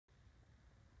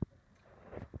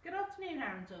afternoon,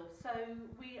 Arundel. So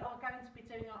we are going to be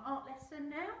doing our art lesson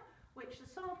now, which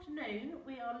this afternoon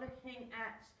we are looking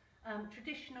at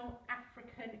traditional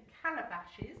African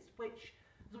calabashes, which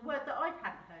is a word that I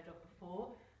hadn't heard of before.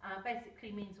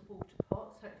 Basically means a water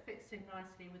pot, so it fits in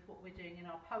nicely with what we're doing in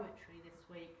our poetry this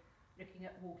week, looking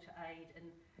at water aid,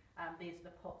 and these are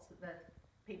the pots that the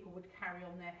people would carry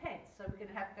on their heads. So we're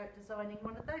going to have a go at designing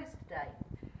one of those today.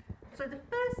 So the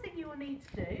first thing you will need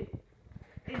to do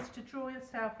is to draw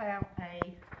yourself out a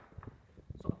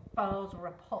sort of vase or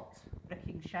a pot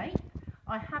looking shape.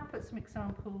 I have put some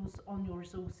examples on your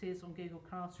resources on Google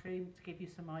Classroom to give you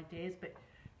some ideas, but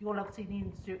you'll obviously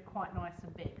need to do it quite nice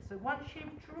and big. So once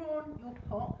you've drawn your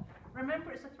pot,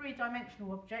 remember it's a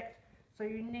three-dimensional object, so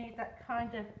you need that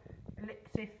kind of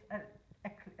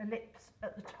ellipse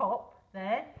at the top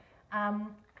there,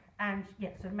 and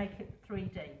yes, so make it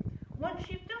 3D. Once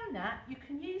you've done that, you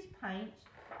can use paint,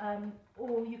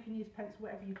 or you can use pencil,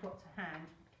 whatever you've got to hand.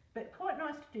 But quite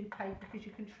nice to do paint because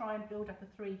you can try and build up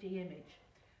a 3D image.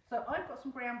 So I've got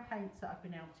some brown paints that I've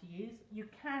been able to use. You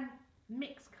can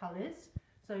mix colours.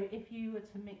 So if you were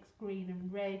to mix green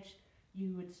and red,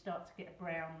 you would start to get a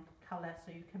brown colour,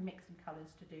 so you can mix some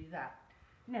colours to do that.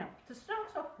 Now, to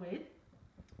start off with,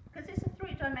 because it's a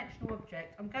three-dimensional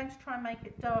object, I'm going to try and make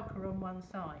it darker on one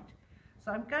side.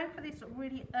 So I'm going for these sort of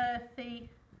really earthy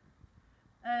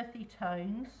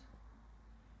tones,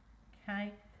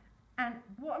 okay? And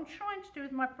what I'm trying to do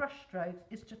with my brush strokes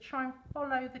is to try and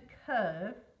follow the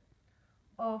curve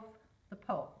of the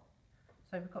pot.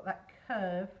 So we've got that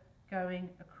curve going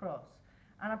across.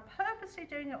 And I'm purposely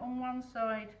doing it on one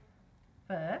side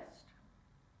first,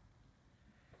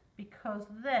 because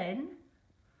then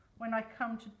when I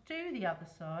come to do the other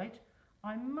side,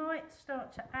 I might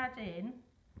start to add in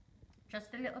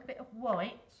just a little bit of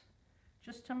white,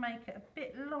 just to make it a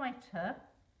bit lighter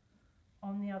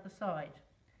on the other side,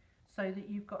 so that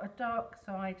you've got a dark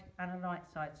side and a light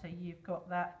side. So you've got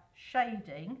that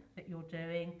shading that you're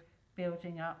doing,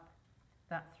 building up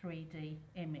that 3D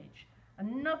image.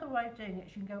 Another way of doing it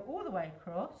is you can go all the way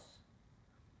across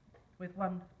with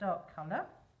one dark colour,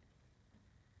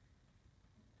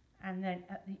 and then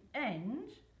at the end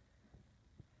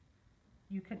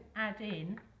you can add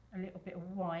in a little bit of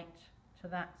white to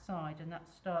that side, and that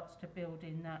starts to build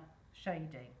in that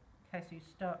shading. Okay, so you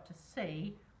start to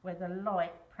see where the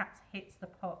light perhaps hits the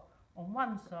pot on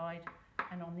one side,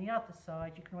 and on the other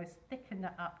side you can always thicken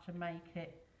that up to make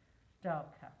it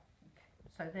darker. Okay,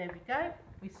 so there we go,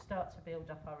 we start to build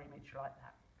up our image like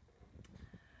that.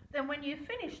 Then when you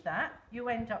finish that, you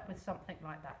end up with something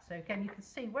like that. So again, you can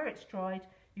see where it's dried,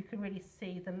 you can really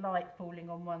see the light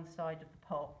falling on one side of the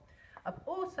pot. I've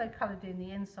also coloured in the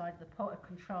inside of the pot a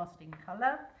contrasting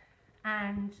colour,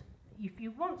 and if you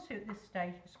want to at this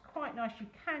stage, it's quite nice, you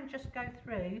can just go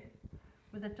through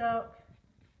with a dark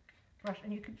brush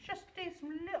and you can just do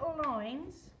some little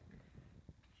lines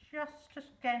just to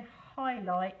again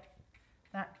highlight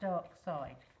that dark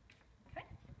side. Okay,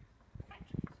 right.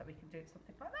 So we can do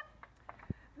something like that.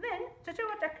 Then to do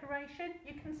our decoration,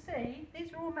 you can see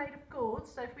these are all made of gourds.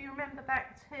 So if we remember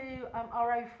back to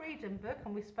our O Freedom book,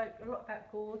 and we spoke a lot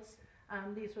about gourds,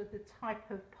 these were the type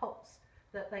of pots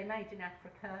that they made in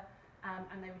Africa,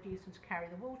 and they would use them to carry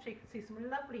the water. You can see some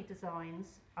lovely designs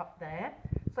up there.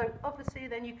 So obviously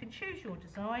then you can choose your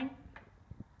design.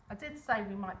 I did say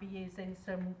we might be using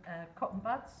some cotton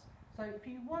buds. So if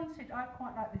you wanted, I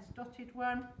quite like this dotted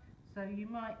one, so you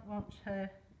might want to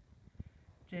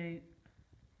do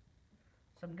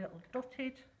some little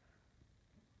dotted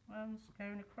ones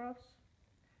going across.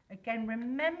 Again,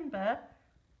 remember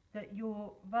that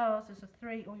your vase is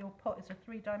or your pot is a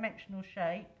three-dimensional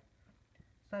shape,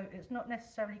 so it's not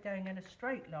necessarily going in a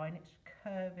straight line, it's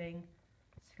curving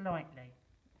slightly.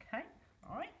 Okay,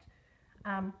 all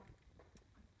right.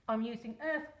 I'm using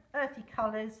earthy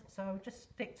colours, so I'll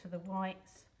just stick to the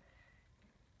whites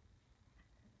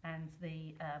and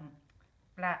the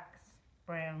blacks,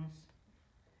 browns,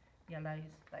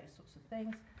 yellows, those sorts of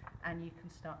things, and you can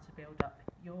start to build up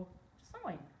your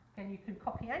design. And you can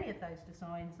copy any of those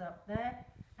designs up there,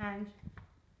 and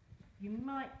you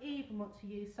might even want to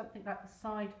use something like the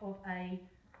side of a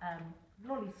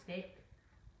lolly stick.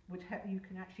 Would help, you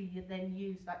can actually then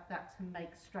use like that to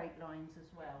make straight lines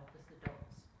as well as the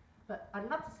dots. But I'd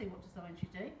love to see what designs you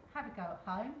do. Have a go at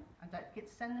home, and don't forget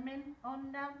to send them in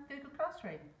on Google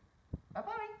Classroom. Bye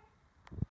bye.